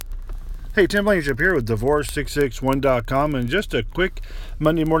Hey, Tim Blankenship here with Divorce661.com, and just a quick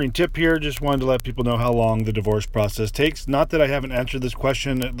Monday morning tip here. Just wanted to let people know how long the divorce process takes. Not that I haven't answered this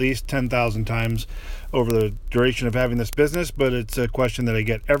question at least 10,000 times over the duration of having this business, but it's a question that I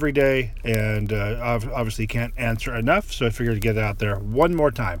get every day, and obviously can't answer enough, so I figured to get it out there one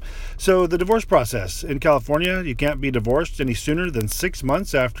more time. So the divorce process in California, you can't be divorced any sooner than 6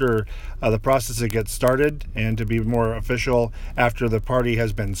 months after the process gets started, and to be more official, after the party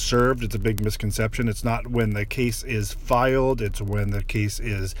has been served. It's a big misconception. It's not when the case is filed, it's when the case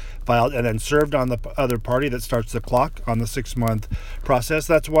is filed and then served on the other party that starts the clock on the 6-month process.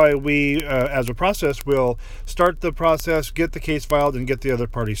 That's why we, as a process, will start the process, get the case filed, and get the other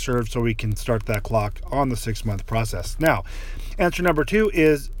party served so we can start that clock on the 6-month process. Now, answer number 2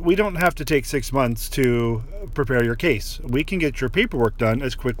 is we don't have to take 6 months to prepare your case. We can get your paperwork done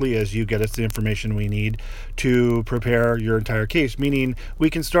as quickly as you get us the information we need to prepare your entire case, meaning we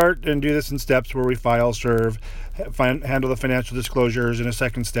can start and do this in steps where we file, serve, handle the financial disclosures in a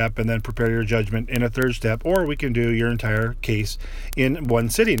second step, and then prepare your judgment in a third step, or we can do your entire case in one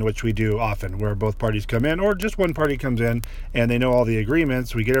sitting, which we do often, where both parties come in, or just one party comes in and they know all the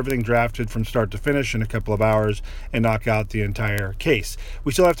agreements. We get everything drafted from start to finish in a couple of hours and knock out the entire case.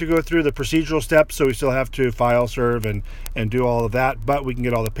 We still have to go through the procedural steps, so we still have to file, serve, and do all of that, but we can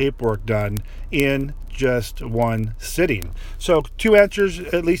get all the paperwork done in just one sitting. So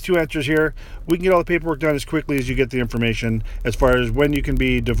at least two answers here. We can get all the paperwork done as quickly as you get the information. As far as when you can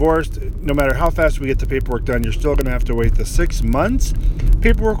be divorced, no matter how fast we get the paperwork done, you're still going to have to wait the 6 months.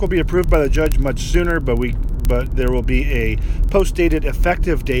 Paperwork will be approved by the judge much sooner, but there will be a post-dated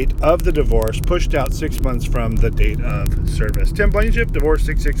effective date of the divorce pushed out 6 months from the date of service. Tim Blankenship,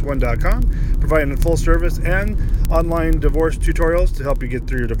 Divorce661.com, providing full service and online divorce tutorials to help you get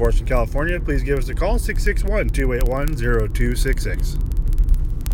through your divorce in California. Please give us a call, 661-281-0266.